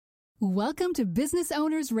Welcome to Business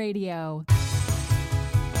Owners Radio.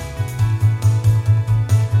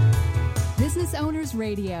 Business Owners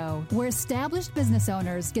Radio, where established business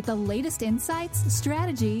owners get the latest insights,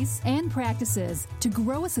 strategies, and practices to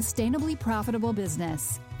grow a sustainably profitable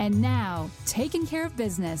business. And now, taking care of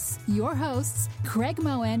business, your hosts, Craig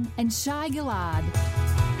Moen and Shai Gilad.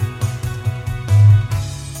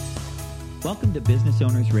 Welcome to Business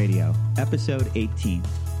Owners Radio, episode 18.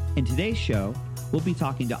 In today's show, we'll be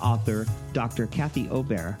talking to author Dr. Kathy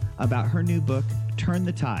Obear about her new book, Turn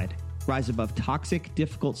the Tide, Rise Above Toxic,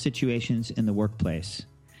 Difficult Situations in the Workplace.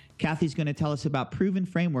 Kathy's going to tell us about proven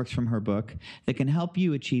frameworks from her book that can help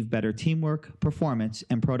you achieve better teamwork, performance,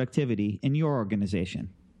 and productivity in your organization.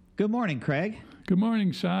 Good morning, Craig. Good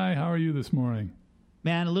morning, Shai. How are you this morning?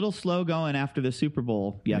 Man, a little slow going after the Super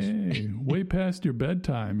Bowl yesterday. Hey, way past your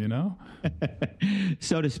bedtime, you know?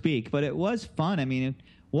 So to speak. But it was fun. I mean,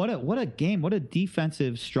 what a game. What a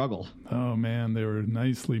defensive struggle. Oh, man, they were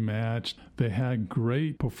nicely matched. They had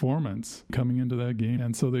great performance coming into that game.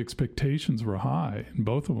 And so the expectations were high, and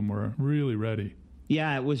both of them were really ready.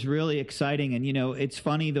 Yeah, it was really exciting. And, you know, it's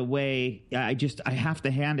funny the way I have to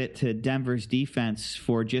hand it to Denver's defense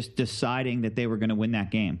for just deciding that they were going to win that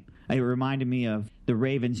game. It reminded me of the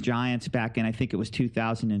Ravens-Giants back in, I think it was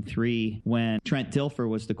 2003, when Trent Dilfer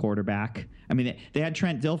was the quarterback. I mean, they had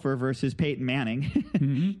Trent Dilfer versus Peyton Manning.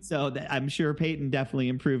 Mm-hmm. So I'm sure Peyton definitely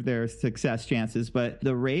improved their success chances. But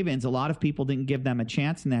the Ravens, a lot of people didn't give them a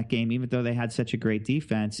chance in that game, even though they had such a great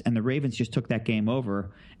defense. And the Ravens just took that game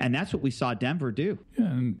over. And that's what we saw Denver do. Yeah,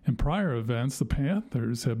 and in prior events, the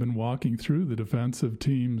Panthers have been walking through the defensive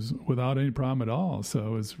teams without any problem at all.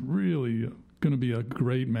 So it's really going to be a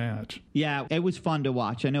great match. Yeah, it was fun to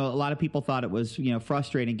watch. I know a lot of people thought it was,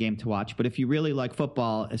 frustrating game to watch, but if you really like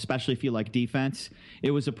football, especially if you like defense,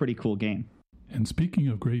 it was a pretty cool game. And speaking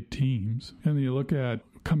of great teams, and you look at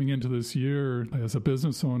coming into this year as a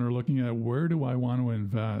business owner, looking at where do I want to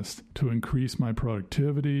invest to increase my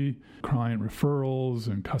productivity, client referrals,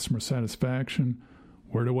 and customer satisfaction,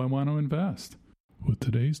 where do I want to invest? With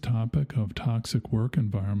today's topic of toxic work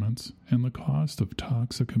environments and the cost of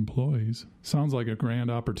toxic employees, sounds like a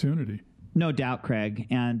grand opportunity. No doubt, Craig.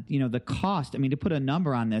 And, the cost, to put a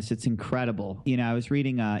number on this, it's incredible. I was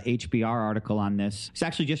reading a HBR article on this. It's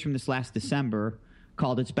actually just from this last December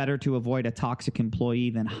called It's Better to Avoid a Toxic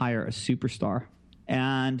Employee Than Hire a Superstar.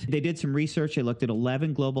 And they did some research. They looked at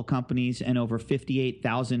 11 global companies and over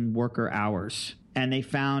 58,000 worker hours. And they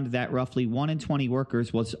found that roughly 1 in 20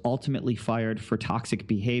 workers was ultimately fired for toxic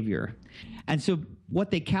behavior. And so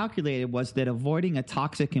what they calculated was that avoiding a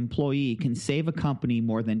toxic employee can save a company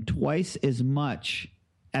more than twice as much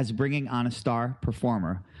as bringing on a star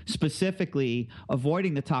performer. Specifically,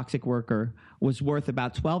 avoiding the toxic worker was worth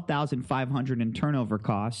about $12,500 in turnover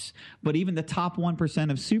costs, but even the top 1%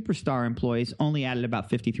 of superstar employees only added about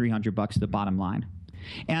 $5,300 to the bottom line.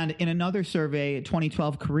 And in another survey, a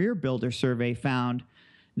 2012 Career Builder survey found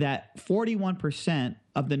that 41%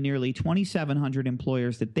 of the nearly 2,700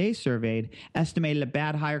 employers that they surveyed estimated a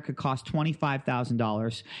bad hire could cost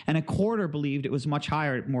 $25,000, and a quarter believed it was much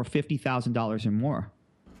higher, at more $50,000 or more.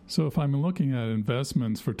 So if I'm looking at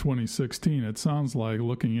investments for 2016, it sounds like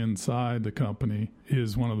looking inside the company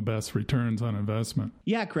is one of the best returns on investment.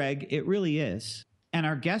 Yeah, Craig, it really is. And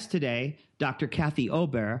our guest today, Dr. Kathy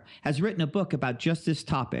Obear, has written a book about just this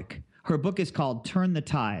topic. Her book is called Turn the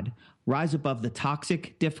Tide, Rise Above the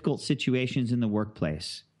Toxic, Difficult Situations in the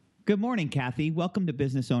Workplace. Good morning, Kathy. Welcome to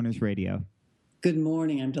Business Owners Radio. Good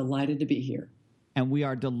morning. I'm delighted to be here. And we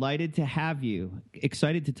are delighted to have you.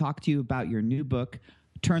 Excited to talk to you about your new book,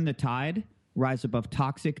 Turn the Tide, Rise Above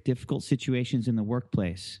Toxic, Difficult Situations in the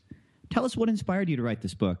Workplace. Tell us what inspired you to write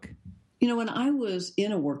this book. When I was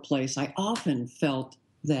in a workplace, I often felt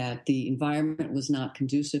that the environment was not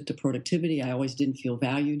conducive to productivity. I always didn't feel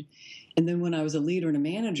valued. And then when I was a leader and a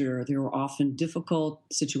manager, there were often difficult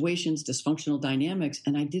situations, dysfunctional dynamics,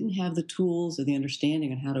 and I didn't have the tools or the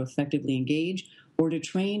understanding on how to effectively engage or to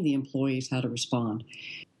train the employees how to respond.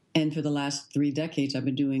 And for the last 3 decades, I've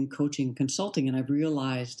been doing coaching and consulting, and I've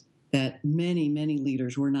realized that many, many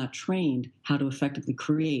leaders were not trained how to effectively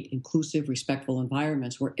create inclusive, respectful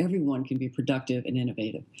environments where everyone can be productive and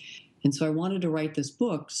innovative. And so I wanted to write this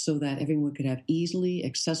book so that everyone could have easily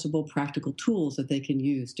accessible, practical tools that they can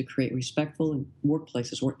use to create respectful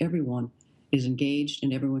workplaces where everyone is engaged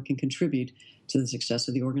and everyone can contribute to the success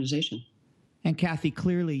of the organization. And Kathy,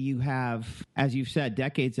 clearly you have, as you've said,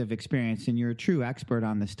 decades of experience, and you're a true expert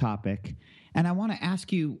on this topic. And I want to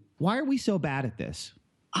ask you, why are we so bad at this?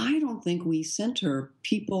 I don't think we center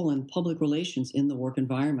people and public relations in the work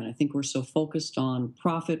environment. I think we're so focused on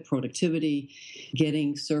profit, productivity,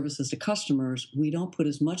 getting services to customers, we don't put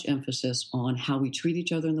as much emphasis on how we treat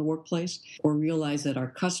each other in the workplace or realize that our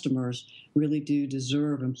customers really do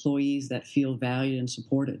deserve employees that feel valued and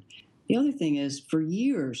supported. The other thing is, for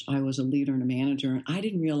years, I was a leader and a manager, and I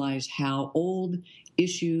didn't realize how old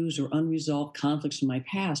issues or unresolved conflicts in my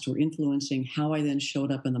past were influencing how I then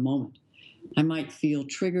showed up in the moment. I might feel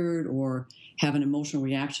triggered or have an emotional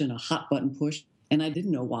reaction, a hot button push, and I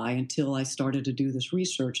didn't know why until I started to do this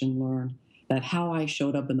research and learned that how I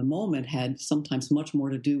showed up in the moment had sometimes much more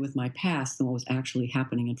to do with my past than what was actually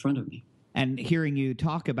happening in front of me. And hearing you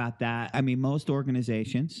talk about that, I mean, most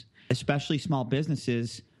organizations, especially small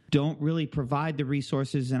businesses, don't really provide the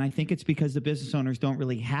resources, and I think it's because the business owners don't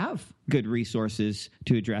really have good resources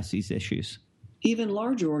to address these issues. Even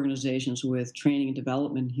larger organizations with training and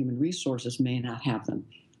development and human resources may not have them.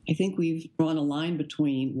 I think we've drawn a line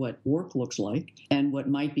between what work looks like and what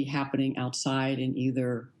might be happening outside in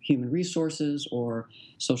either human resources or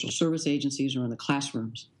social service agencies or in the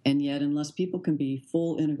classrooms. And yet, unless people can be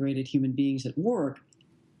full integrated human beings at work,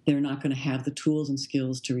 they're not going to have the tools and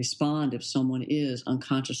skills to respond if someone is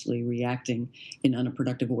unconsciously reacting in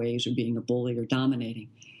unproductive ways or being a bully or dominating.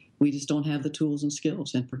 We just don't have the tools and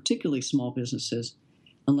skills, and particularly small businesses,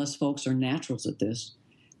 unless folks are naturals at this,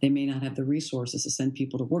 they may not have the resources to send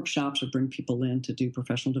people to workshops or bring people in to do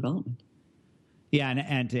professional development. Yeah,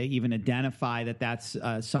 and to even identify that that's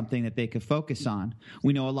something that they could focus on.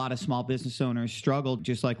 We know a lot of small business owners struggle,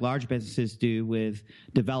 just like large businesses do, with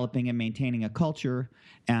developing and maintaining a culture,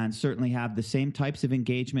 and certainly have the same types of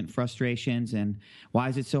engagement frustrations. And why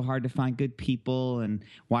is it so hard to find good people, and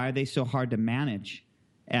why are they so hard to manage?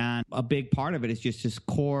 And a big part of it is just this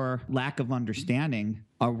core lack of understanding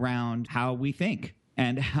around how we think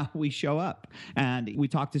and how we show up. And we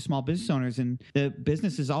talk to small business owners, and the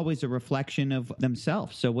business is always a reflection of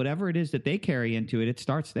themselves. So whatever it is that they carry into it, it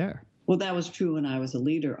starts there. Well, that was true when I was a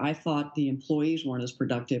leader. I thought the employees weren't as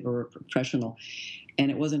productive or professional. And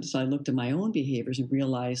it wasn't until I looked at my own behaviors and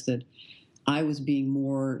realized that I was being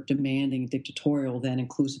more demanding, dictatorial than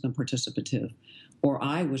inclusive and participative. Or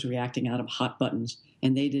I was reacting out of hot buttons,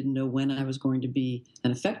 and they didn't know when I was going to be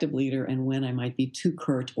an effective leader and when I might be too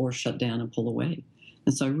curt or shut down and pull away.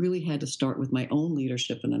 And so I really had to start with my own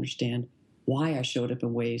leadership and understand why I showed up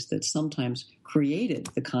in ways that sometimes created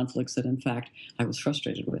the conflicts that, in fact, I was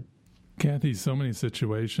frustrated with. Kathy, so many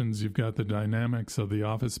situations, you've got the dynamics of the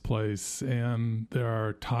office place and there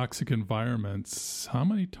are toxic environments. How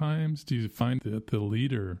many times do you find that the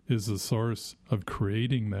leader is the source of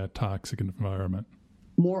creating that toxic environment?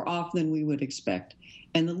 More often than we would expect.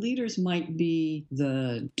 And the leaders might be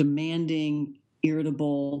the demanding,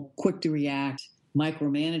 irritable, quick to react,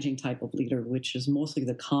 micromanaging type of leader, which is mostly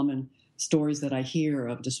the common stories that I hear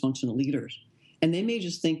of dysfunctional leaders. And they may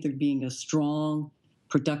just think they're being a strong,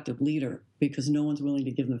 productive leader because no one's willing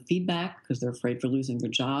to give them feedback because they're afraid for losing their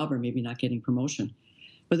job or maybe not getting promotion.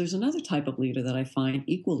 But there's another type of leader that I find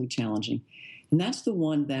equally challenging, and that's the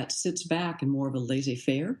one that sits back in more of a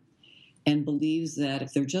laissez-faire and believes that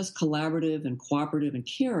if they're just collaborative and cooperative and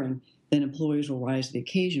caring, then employees will rise to the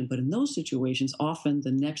occasion. But in those situations, often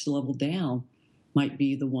the next level down might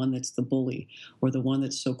be the one that's the bully or the one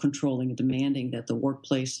that's so controlling and demanding that the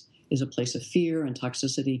workplace is a place of fear and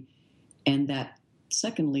toxicity, and that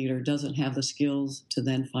second leader doesn't have the skills to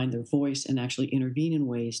then find their voice and actually intervene in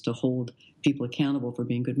ways to hold people accountable for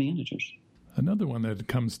being good managers. Another one that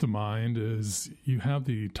comes to mind is you have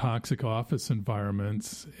the toxic office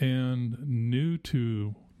environments, and new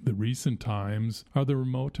to the recent times are the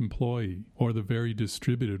remote employee or the very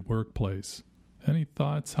distributed workplace. Any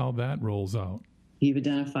thoughts how that rolls out? You've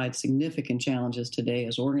identified significant challenges today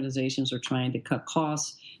as organizations are trying to cut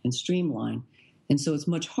costs and streamline. And so it's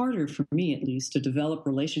much harder, for me at least, to develop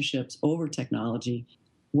relationships over technology.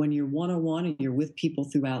 When you're one-on-one and you're with people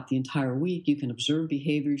throughout the entire week, you can observe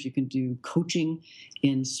behaviors, you can do coaching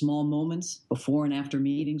in small moments before and after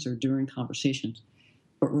meetings or during conversations.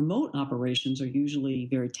 But remote operations are usually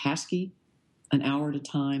very tasky, an hour at a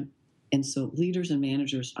time. And so leaders and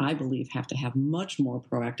managers, I believe, have to have much more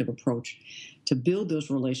proactive approach to build those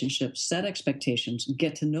relationships, set expectations,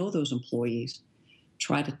 get to know those employees,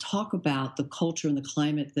 try to talk about the culture and the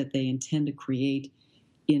climate that they intend to create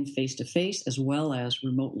in face-to-face as well as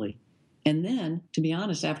remotely. And then, to be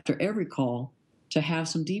honest, after every call, to have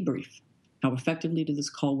some debrief. How effectively did this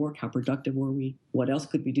call work? How productive were we? What else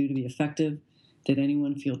could we do to be effective? Did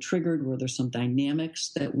anyone feel triggered? Were there some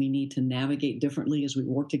dynamics that we need to navigate differently as we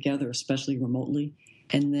work together, especially remotely?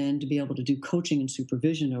 and then to be able to do coaching and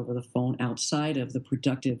supervision over the phone outside of the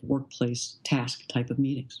productive workplace task type of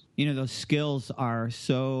meetings. You know, those skills are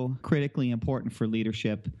so critically important for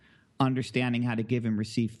leadership, understanding how to give and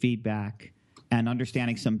receive feedback and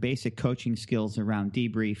understanding some basic coaching skills around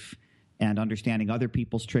debrief and understanding other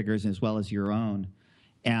people's triggers as well as your own.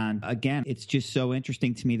 And again, it's just so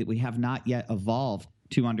interesting to me that we have not yet evolved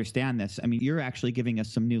to understand this. I mean, you're actually giving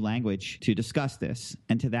us some new language to discuss this.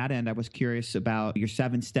 And to that end, I was curious about your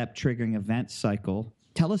 7-step triggering event cycle.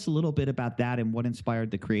 Tell us a little bit about that and what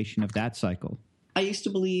inspired the creation of that cycle. I used to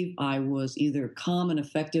believe I was either calm and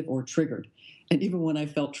effective or triggered. And even when I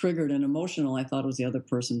felt triggered and emotional, I thought it was the other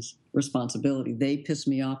person's responsibility. They pissed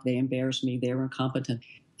me off. They embarrassed me. They were incompetent.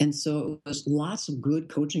 And so it was lots of good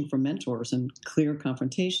coaching from mentors and clear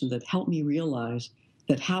confrontation that helped me realize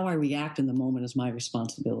that how I react in the moment is my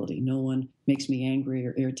responsibility. No one makes me angry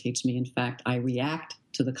or irritates me. In fact, I react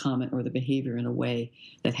to the comment or the behavior in a way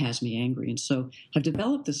that has me angry. And so I've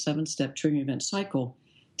developed this 7-step triggering event cycle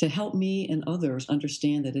to help me and others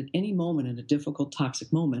understand that at any moment in a difficult,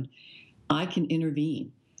 toxic moment, I can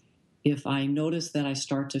intervene. If I notice that I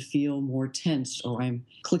start to feel more tense, or I'm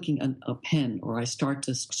clicking a pen, or I start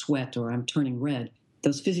to sweat, or I'm turning red,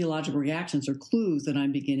 those physiological reactions are clues that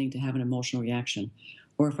I'm beginning to have an emotional reaction.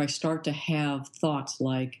 Or if I start to have thoughts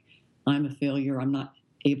like, I'm a failure, I'm not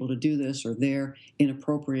able to do this, or they're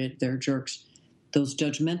inappropriate, they're jerks, those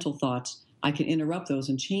judgmental thoughts, I can interrupt those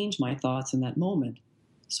and change my thoughts in that moment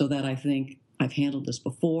so that I think, I've handled this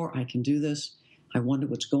before, I can do this, I wonder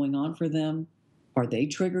what's going on for them. Are they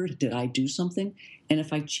triggered? Did I do something? And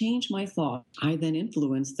if I change my thought, I then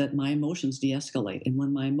influence that my emotions de-escalate. And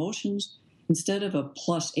when my emotions, instead of a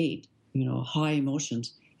 +8, high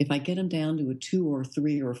emotions, if I get them down to a 2 or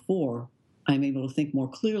 3 or 4, I'm able to think more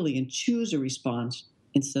clearly and choose a response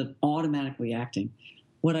instead of automatically acting.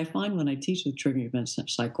 What I find when I teach the triggering event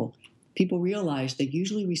cycle, people realize they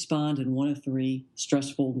usually respond in one of 3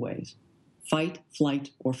 stressful ways: fight, flight,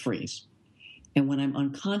 or freeze. And when I'm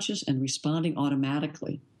unconscious and responding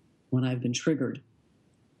automatically when I've been triggered,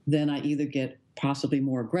 then I either get possibly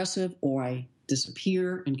more aggressive, or I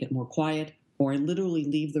disappear and get more quiet, or I literally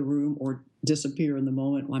leave the room or disappear in the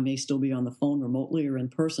moment. I may still be on the phone remotely or in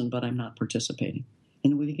person, but I'm not participating.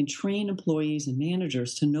 And we can train employees and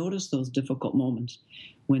managers to notice those difficult moments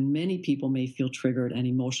when many people may feel triggered and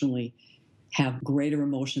emotionally have greater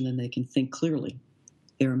emotion than they can think clearly.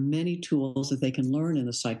 There are many tools that they can learn in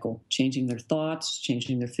the cycle, changing their thoughts,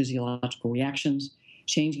 changing their physiological reactions,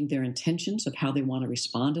 changing their intentions of how they want to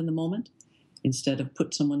respond in the moment. Instead of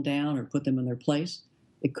put someone down or put them in their place,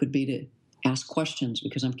 it could be to ask questions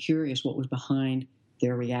because I'm curious what was behind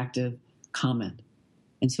their reactive comment.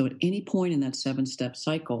 And so at any point in that 7-step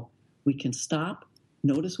cycle, we can stop,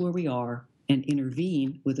 notice where we are, and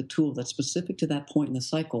intervene with a tool that's specific to that point in the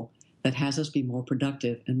cycle that has us be more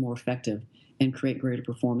productive and more effective and create greater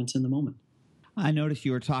performance in the moment. I noticed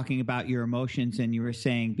you were talking about your emotions and you were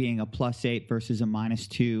saying being a +8 versus a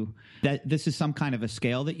 -2. That this is some kind of a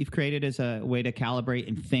scale that you've created as a way to calibrate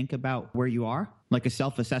and think about where you are, like a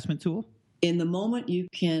self-assessment tool? In the moment, you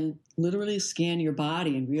can literally scan your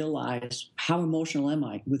body and realize how emotional am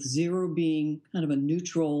I, with 0 being kind of a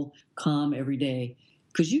neutral, calm every day.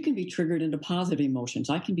 Because you can be triggered into positive emotions.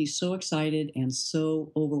 I can be so excited and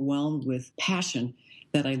so overwhelmed with passion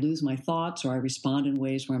that I lose my thoughts or I respond in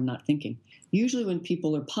ways where I'm not thinking. Usually when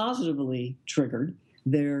people are positively triggered,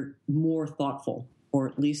 they're more thoughtful, or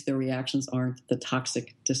at least their reactions aren't the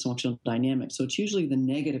toxic dysfunctional dynamic. So it's usually the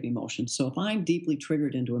negative emotions. So if I'm deeply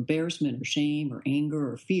triggered into embarrassment or shame or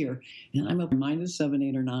anger or fear, and I'm a -7,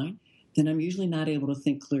 8, or 9, then I'm usually not able to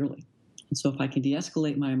think clearly. And so if I can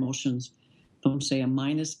de-escalate my emotions from, say, a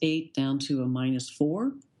 -8 down to a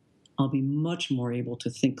 -4, I'll be much more able to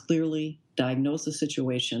think clearly, diagnose the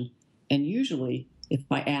situation, and usually if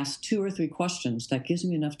I ask 2 or 3 questions, that gives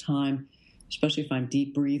me enough time, especially if I'm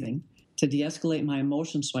deep breathing, to de-escalate my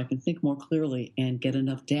emotions so I can think more clearly and get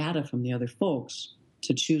enough data from the other folks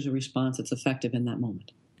to choose a response that's effective in that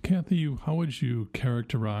moment. Kathy, how would you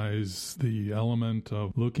characterize the element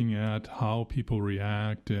of looking at how people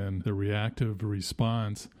react and the reactive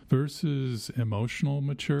response versus emotional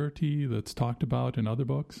maturity that's talked about in other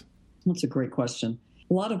books? That's a great question.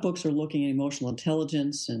 A lot of books are looking at emotional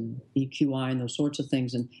intelligence and EQI and those sorts of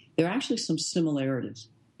things, and there are actually some similarities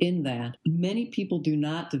in that many people do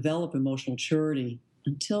not develop emotional maturity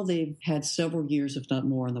until they've had several years, if not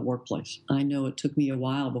more, in the workplace. I know it took me a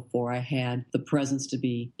while before I had the presence to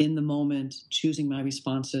be in the moment, choosing my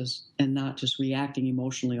responses, and not just reacting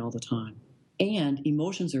emotionally all the time. And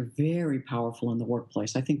emotions are very powerful in the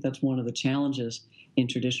workplace. I think that's one of the challenges in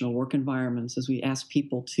traditional work environments is we ask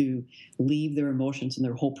people to leave their emotions and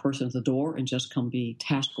their whole person at the door and just come be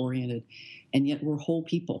task-oriented. And yet we're whole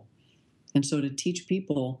people. And so to teach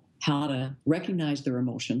people how to recognize their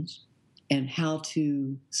emotions and how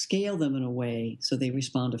to scale them in a way so they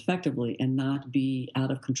respond effectively and not be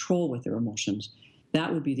out of control with their emotions,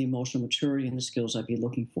 that would be the emotional maturity and the skills I'd be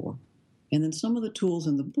looking for. And then some of the tools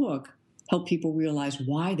in the book help people realize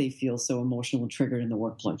why they feel so emotional and triggered in the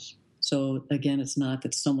workplace. So again, it's not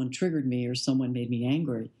that someone triggered me or someone made me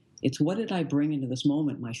angry. It's what did I bring into this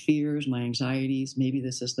moment? My fears, my anxieties. Maybe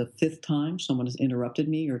this is the 5th time someone has interrupted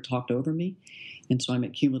me or talked over me. And so I'm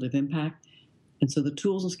at cumulative impact. And so the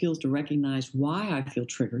tools and skills to recognize why I feel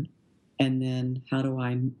triggered, and then how do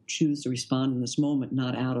I choose to respond in this moment,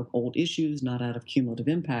 not out of old issues, not out of cumulative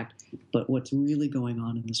impact, but what's really going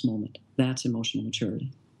on in this moment. That's emotional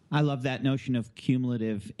maturity. I love that notion of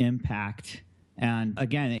cumulative impact. And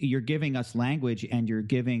again, you're giving us language and you're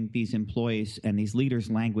giving these employees and these leaders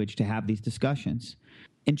language to have these discussions.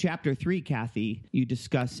 In Chapter 3, Kathy, you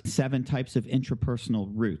discuss 7 types of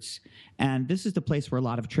intrapersonal roots. And this is the place where a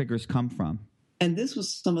lot of triggers come from. And this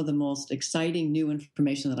was some of the most exciting new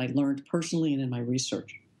information that I learned personally and in my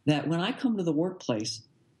research. That when I come to the workplace,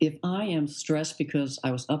 if I am stressed because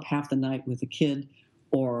I was up half the night with a kid,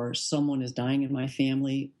 or someone is dying in my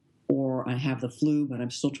family, or I have the flu, but I'm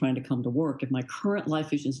still trying to come to work, if my current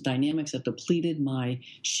life issues dynamics have depleted my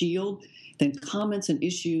shield, then comments and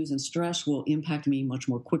issues and stress will impact me much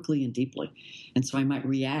more quickly and deeply. And so I might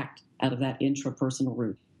react out of that intrapersonal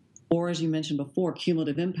root. Or as you mentioned before,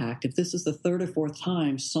 cumulative impact. If this is the 3rd or 4th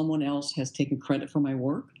time someone else has taken credit for my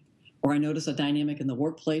work, or I notice a dynamic in the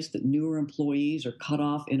workplace that newer employees are cut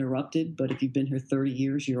off, interrupted, but if you've been here 30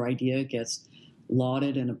 years, your idea gets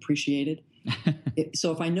lauded and appreciated.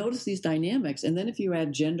 So if I notice these dynamics, and then if you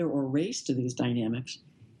add gender or race to these dynamics,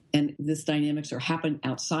 and these dynamics are happening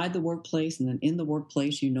outside the workplace, and then in the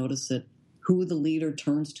workplace, you notice that who the leader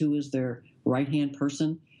turns to as their right-hand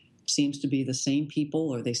person seems to be the same people,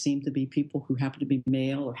 or they seem to be people who happen to be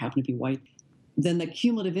male or happen to be white, then the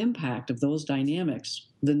cumulative impact of those dynamics,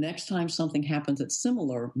 the next time something happens that's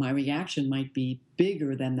similar, my reaction might be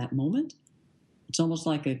bigger than that moment. It's almost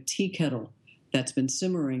like a tea kettle that's been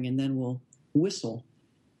simmering and then will whistle.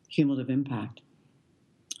 Cumulative impact.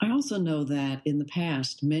 I also know that in the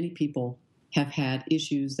past, many people have had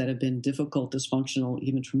issues that have been difficult, dysfunctional,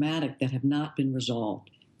 even traumatic, that have not been resolved.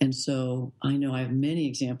 And so I know I have many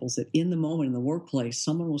examples that in the moment in the workplace,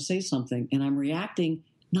 someone will say something and I'm reacting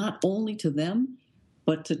not only to them,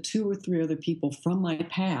 but to 2 or 3 other people from my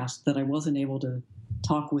past that I wasn't able to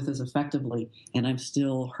talk with as effectively, and I'm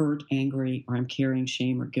still hurt, angry, or I'm carrying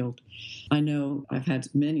shame or guilt. I know I've had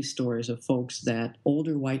many stories of folks that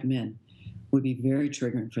older white men would be very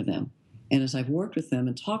triggering for them. And as I've worked with them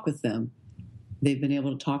and talked with them, they've been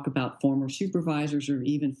able to talk about former supervisors or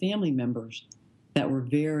even family members that were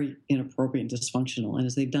very inappropriate and dysfunctional. And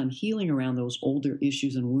as they've done healing around those older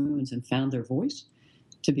issues and wounds and found their voice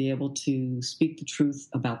to be able to speak the truth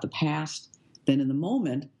about the past, then in the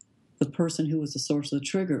moment, the person who was the source of the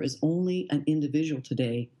trigger is only an individual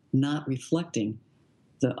today, not reflecting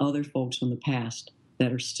the other folks from the past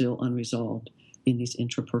that are still unresolved in these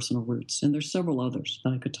intrapersonal roots. And there's several others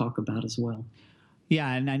that I could talk about as well.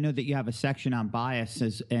 Yeah, and I know that you have a section on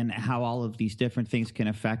biases and how all of these different things can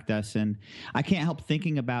affect us. And I can't help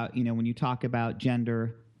thinking about, when you talk about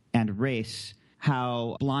gender and race,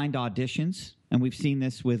 how blind auditions, and we've seen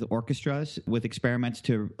this with orchestras, with experiments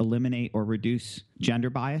to eliminate or reduce gender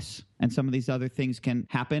bias, and some of these other things can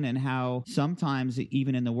happen, and how sometimes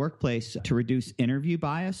even in the workplace to reduce interview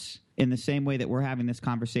bias in the same way that we're having this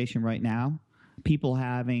conversation right now, people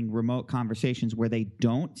having remote conversations where they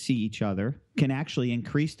don't see each other can actually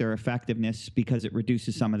increase their effectiveness because it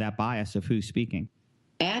reduces some of that bias of who's speaking.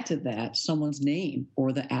 Add to that, someone's name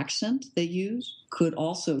or the accent they use could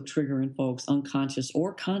also trigger in folks unconscious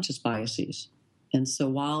or conscious biases. And so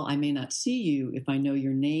while I may not see you, if I know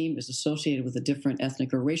your name is associated with a different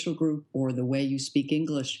ethnic or racial group, or the way you speak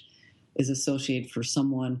English is associated for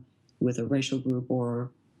someone with a racial group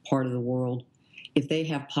or part of the world, if they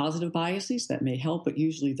have positive biases, that may help, but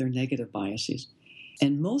usually they're negative biases.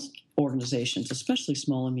 And most organizations, especially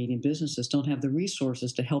small and medium businesses, don't have the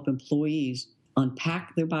resources to help employees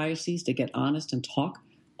unpack their biases, to get honest and talk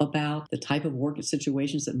about the type of work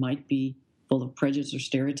situations that might be full of prejudice or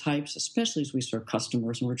stereotypes, especially as we serve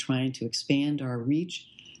customers and we're trying to expand our reach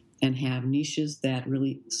and have niches that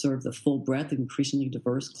really serve the full breadth of increasingly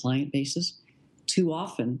diverse client bases. Too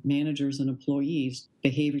often, managers and employees'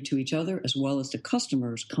 behavior to each other as well as to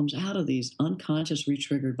customers comes out of these unconscious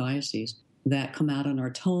re-triggered biases. that come out in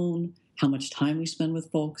our tone, how much time we spend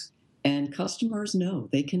with folks. And customers know,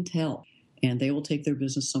 they can tell, and they will take their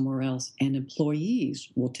business somewhere else, and employees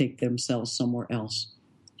will take themselves somewhere else.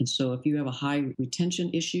 And so if you have a high retention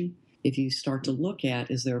issue, if you start to look at,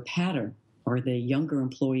 is there a pattern? Are they younger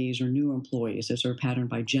employees or newer employees? Is there a pattern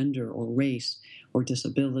by gender or race or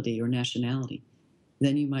disability or nationality?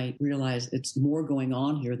 Then you might realize it's more going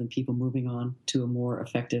on here than people moving on to a more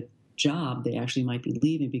effective job. They actually might be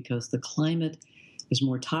leaving because the climate is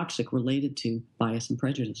more toxic related to bias and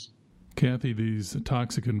prejudice. Kathy, these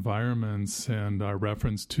toxic environments and our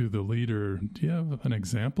reference to the leader, do you have an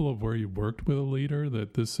example of where you worked with a leader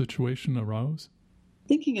that this situation arose?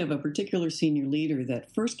 Thinking of a particular senior leader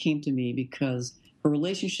that first came to me because her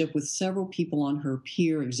relationship with several people on her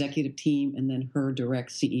peer executive team and then her direct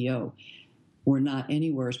CEO were not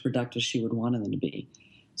anywhere as productive as she would want them to be.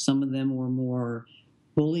 Some of them were more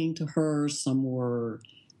bullying to her, some were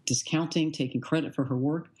discounting, taking credit for her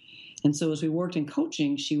work. And so as we worked in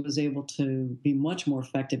coaching, she was able to be much more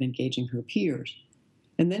effective engaging her peers.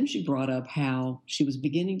 And then she brought up how she was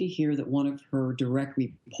beginning to hear that one of her direct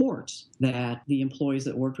reports, that the employees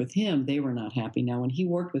that worked with him, they were not happy. Now, when he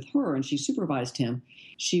worked with her and she supervised him,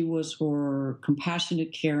 she was her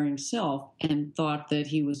compassionate, caring self and thought that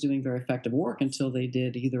he was doing very effective work until they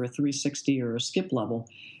did either a 360 or a skip level.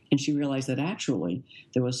 And she realized that actually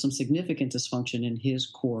there was some significant dysfunction in his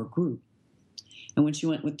core group. And when she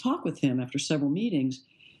went to talk with him after several meetings,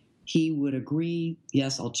 he would agree,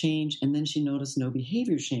 yes, I'll change. And then she noticed no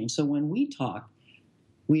behavior change. So when we talked,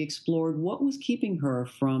 we explored what was keeping her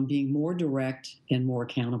from being more direct and more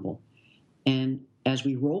accountable. And as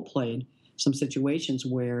we role played some situations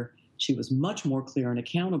where she was much more clear and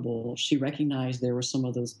accountable, she recognized there were some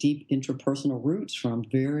of those deep interpersonal roots from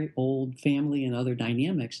very old family and other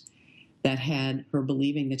dynamics that had her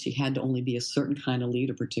believing that she had to only be a certain kind of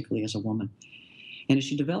leader, particularly as a woman. And as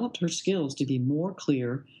she developed her skills to be more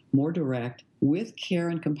clear, more direct, with care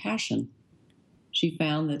and compassion, she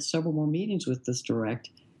found that several more meetings with this direct,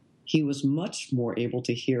 he was much more able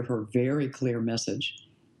to hear her very clear message.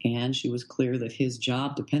 And she was clear that his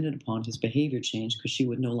job depended upon his behavior change because she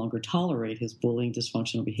would no longer tolerate his bullying,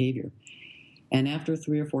 dysfunctional behavior. And after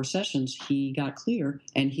 3 or 4 sessions, he got clear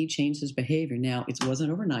and he changed his behavior. Now, it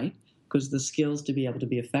wasn't overnight because the skills to be able to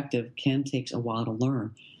be effective can take a while to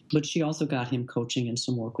learn. But she also got him coaching and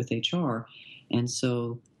some work with HR. And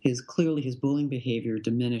so his bullying behavior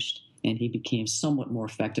diminished and he became somewhat more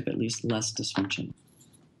effective, at least less dysfunction.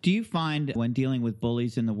 Do you find when dealing with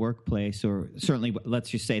bullies in the workplace, or certainly let's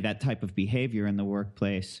just say that type of behavior in the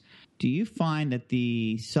workplace, do you find that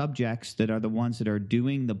the subjects that are the ones that are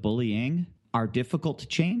doing the bullying are difficult to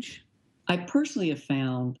change? I personally have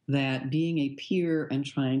found that being a peer and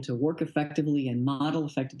trying to work effectively and model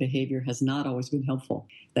effective behavior has not always been helpful,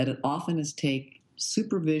 that it often has taken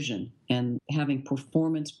supervision and having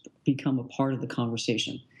performance become a part of the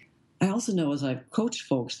conversation. I also know as I've coached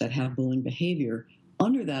folks that have bullying behavior,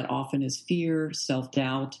 under that often is fear,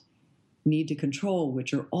 self-doubt, need to control,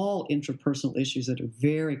 which are all intrapersonal issues that are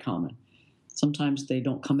very common. Sometimes they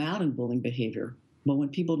don't come out in bullying behavior, but when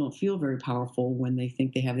people don't feel very powerful, when they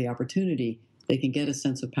think they have the opportunity, they can get a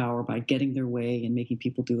sense of power by getting their way and making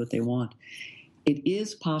people do what they want. It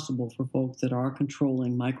is possible for folks that are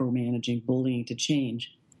controlling, micromanaging, bullying to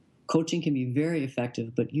change. Coaching can be very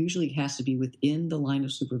effective, but usually it has to be within the line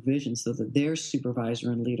of supervision so that their supervisor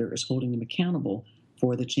and leader is holding them accountable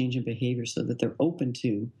for the change in behavior so that they're open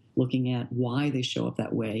to looking at why they show up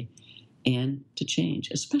that way and to change,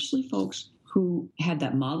 especially folks who had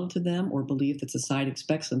that model to them or believe that society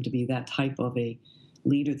expects them to be that type of a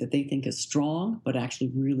leader that they think is strong, but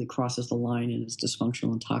actually really crosses the line and is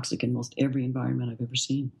dysfunctional and toxic in most every environment I've ever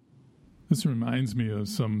seen. This reminds me of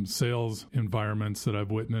some sales environments that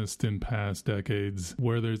I've witnessed in past decades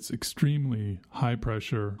where there's extremely high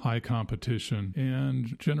pressure, high competition,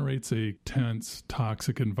 and generates a tense,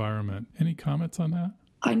 toxic environment. Any comments on that?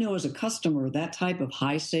 I know as a customer, that type of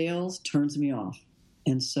high sales turns me off.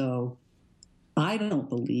 And so I don't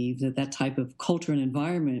believe that that type of culture and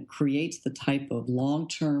environment creates the type of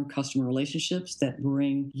long-term customer relationships that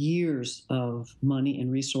bring years of money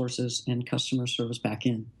and resources and customer service back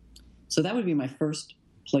in. So that would be my first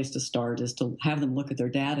place to start, is to have them look at their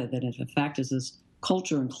data, that if in fact is this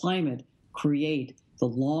culture and climate create the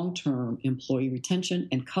long-term employee retention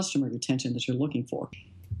and customer retention that you're looking for.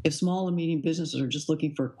 If small and medium businesses are just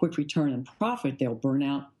looking for a quick return and profit, they'll burn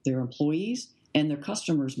out their employees and their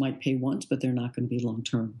customers might pay once, but they're not going to be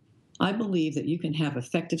long-term. I believe that you can have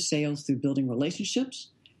effective sales through building relationships,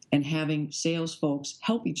 and having sales folks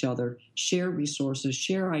help each other, share resources,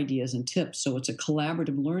 share ideas and tips. So it's a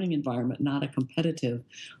collaborative learning environment, not a competitive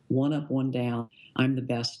one up, one down, I'm the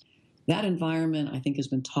best. That environment, I think, has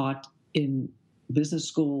been taught in business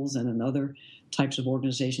schools and in other types of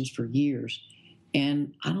organizations for years.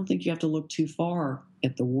 And I don't think you have to look too far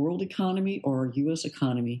at the world economy or our U.S.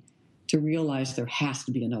 economy to realize there has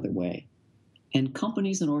to be another way. And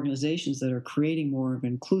companies and organizations that are creating more of an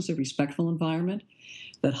inclusive, respectful environment,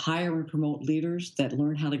 that hire and promote leaders that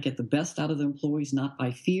learn how to get the best out of their employees, not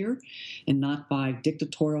by fear and not by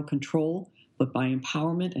dictatorial control, but by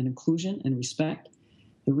empowerment and inclusion and respect.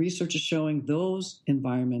 The research is showing those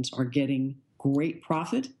environments are getting great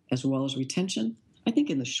profit as well as retention. I think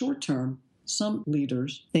in the short term, some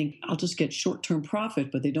leaders think, I'll just get short-term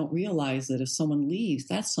profit, but they don't realize that if someone leaves,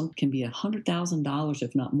 can be $100,000,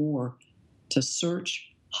 if not more, to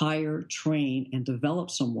search, hire, train, and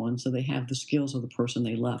develop someone so they have the skills of the person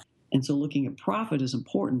they left. And so looking at profit is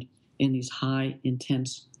important in these high,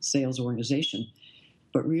 intense sales organizations,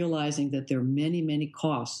 but realizing that there are many, many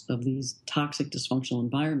costs of these toxic, dysfunctional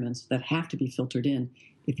environments that have to be filtered in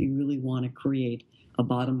if you really want to create a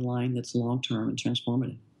bottom line that's long-term and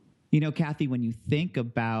transformative. You know, Kathy, when you think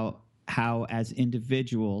about how as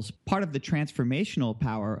individuals, part of the transformational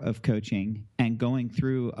power of coaching and going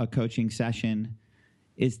through a coaching session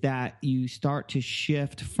is that you start to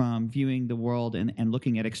shift from viewing the world and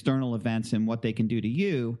looking at external events and what they can do to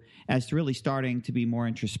you as to really starting to be more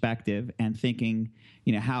introspective and thinking,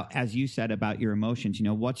 you know, how, as you said about your emotions, you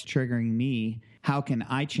know, what's triggering me? How can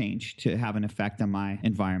I change to have an effect on my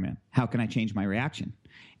environment? How can I change my reaction?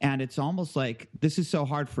 And it's almost like this is so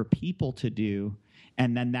hard for people to do.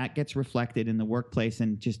 And then that gets reflected in the workplace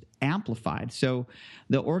and just amplified. So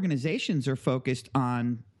the organizations are focused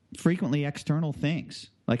on frequently external things.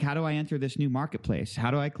 Like, how do I enter this new marketplace? How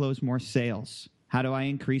do I close more sales? How do I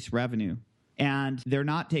increase revenue? And they're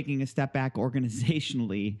not taking a step back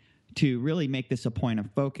organizationally to really make this a point of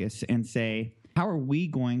focus and say, how are we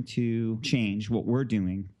going to change what we're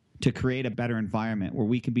doing to create a better environment where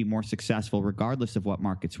we can be more successful regardless of what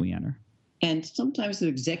markets we enter? And sometimes the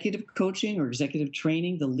executive coaching or executive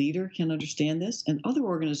training, the leader can understand this. And other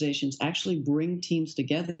organizations actually bring teams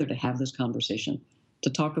together to have this conversation, to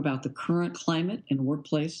talk about the current climate in the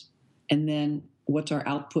workplace, and then what's our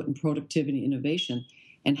output in productivity and innovation,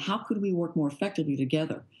 and how could we work more effectively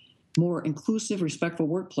together. More inclusive, respectful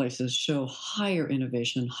workplaces show higher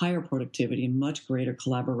innovation, higher productivity, and much greater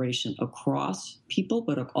collaboration across people,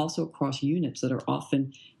 but also across units that are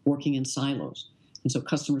often working in silos. And so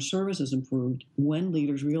customer service is improved when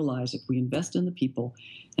leaders realize if we invest in the people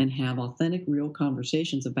and have authentic, real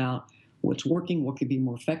conversations about what's working, what could be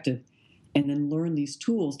more effective, and then learn these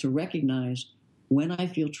tools to recognize when I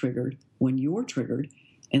feel triggered, when you're triggered,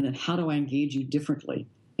 and then how do I engage you differently.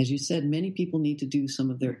 As you said, many people need to do some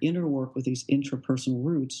of their inner work with these intrapersonal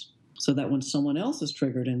roots so that when someone else is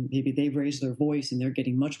triggered and maybe they've raised their voice and they're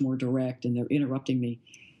getting much more direct and they're interrupting me,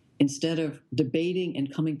 instead of debating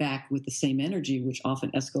and coming back with the same energy, which often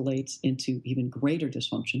escalates into even greater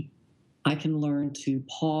dysfunction, I can learn to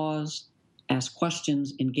pause, ask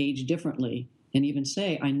questions, engage differently, and even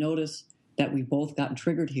say, I notice that we've both gotten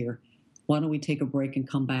triggered here. Why don't we take a break and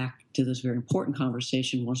come back to this very important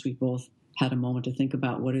conversation once we both had a moment to think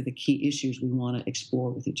about what are the key issues we want to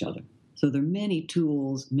explore with each other. So there are many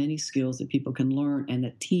tools, many skills that people can learn and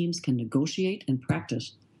that teams can negotiate and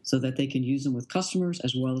practice so that they can use them with customers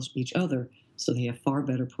as well as each other so they have far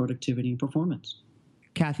better productivity and performance.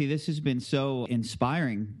 Kathy, this has been so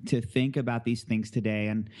inspiring to think about these things today.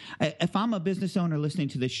 And if I'm a business owner listening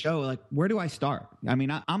to this show, like, where do I start? I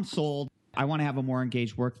mean, I'm sold. I want to have a more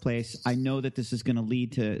engaged workplace. I know that this is going to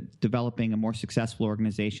lead to developing a more successful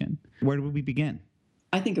organization. Where do we begin?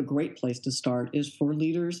 I think a great place to start is for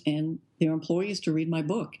leaders and their employees to read my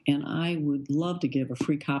book. And I would love to give a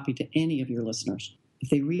free copy to any of your listeners. If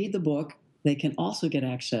they read the book, they can also get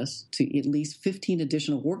access to at least 15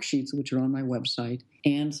 additional worksheets, which are on my website,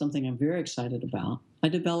 and something I'm very excited about. I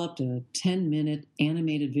developed a 10-minute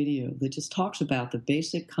animated video that just talks about the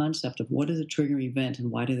basic concept of what is a triggering event and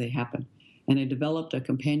why do they happen. And I developed a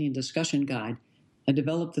companion discussion guide. I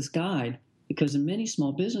developed this guide because in many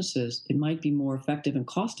small businesses, it might be more effective and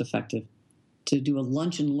cost-effective to do a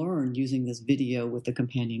lunch and learn using this video with the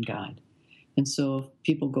companion guide. And so if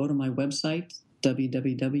people go to my website,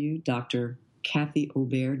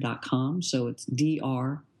 www.drkathyaubert.com. So it's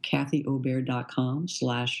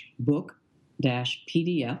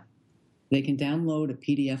drkathyaubert.com/book-PDF. They can download a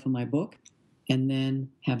PDF of my book and then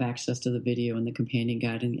have access to the video and the companion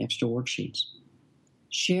guide and the extra worksheets.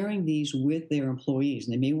 Sharing these with their employees,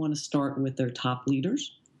 and they may want to start with their top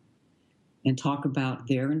leaders, and talk about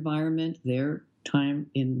their environment, their time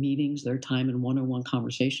in meetings, their time in one-on-one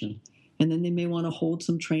conversation. And then they may want to hold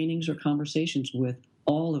some trainings or conversations with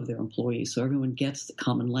all of their employees so everyone gets the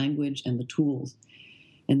common language and the tools.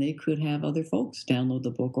 And they could have other folks download the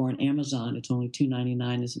book, or on Amazon, it's only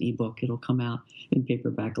 $2.99 as an ebook. It'll come out in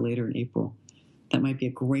paperback later in April. That might be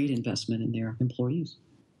a great investment in their employees.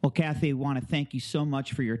 Well, Kathy, I want to thank you so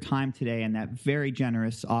much for your time today and that very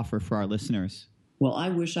generous offer for our listeners. Well, I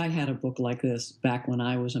wish I had a book like this back when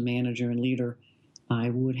I was a manager and leader. I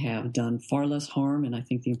would have done far less harm, and I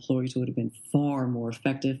think the employees would have been far more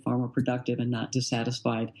effective, far more productive, and not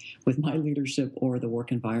dissatisfied with my leadership or the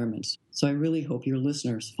work environments. So I really hope your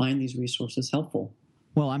listeners find these resources helpful.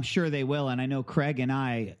 Well, I'm sure they will, and I know Craig and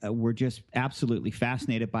I were just absolutely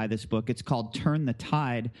fascinated by this book. It's called Turn the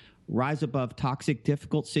Tide, Rise Above Toxic,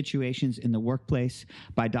 Difficult Situations in the Workplace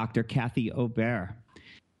by Dr. Kathy Obear.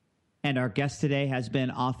 And our guest today has been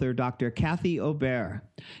author Dr. Kathy Obear.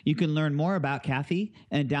 You can learn more about Kathy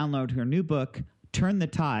and download her new book, Turn the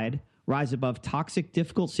Tide, Rise Above Toxic,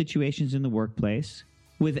 Difficult Situations in the Workplace,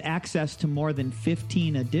 with access to more than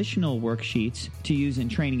 15 additional worksheets to use in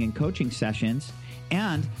training and coaching sessions,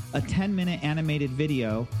 and a 10-minute animated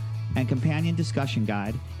video and companion discussion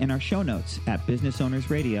guide in our show notes at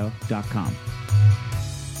businessownersradio.com.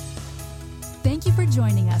 Thank you for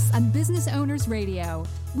joining us on Business Owners Radio.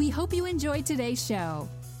 We hope you enjoyed today's show.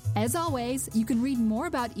 As always, you can read more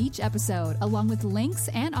about each episode along with links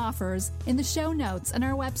and offers in the show notes on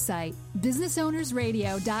our website,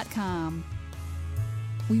 businessownersradio.com.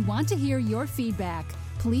 We want to hear your feedback.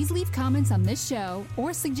 Please leave comments on this show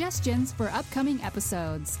or suggestions for upcoming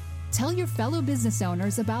episodes. Tell your fellow business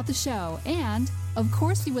owners about the show, and, of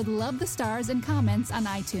course, we would love the stars and comments on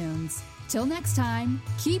iTunes. Till next time,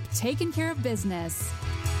 keep taking care of business.